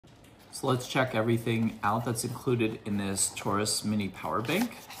So let's check everything out that's included in this TORRAS mini power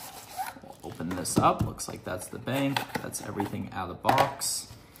bank. We'll open this up. Looks like that's the bank. That's everything out of the box.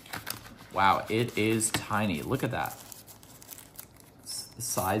 Wow, it is tiny. Look at that. It's the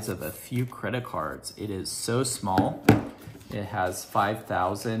size of a few credit cards. It is so small. It has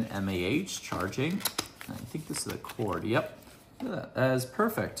 5,000 mAh charging. I think this is a cord. Yep, look at that. That is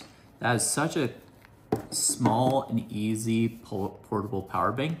perfect. That is such a small and easy portable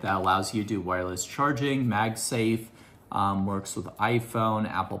power bank that allows you to do wireless charging, magsafe, works with iPhone,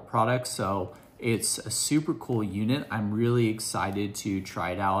 Apple products. So it's a super cool unit. I'm really excited to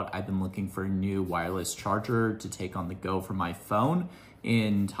try it out. I've been looking for a new wireless charger to take on the go for my phone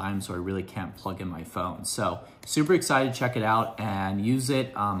in times where I really can't plug in my phone. So super excited to check it out and use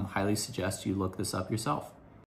it. Highly suggest you look this up yourself.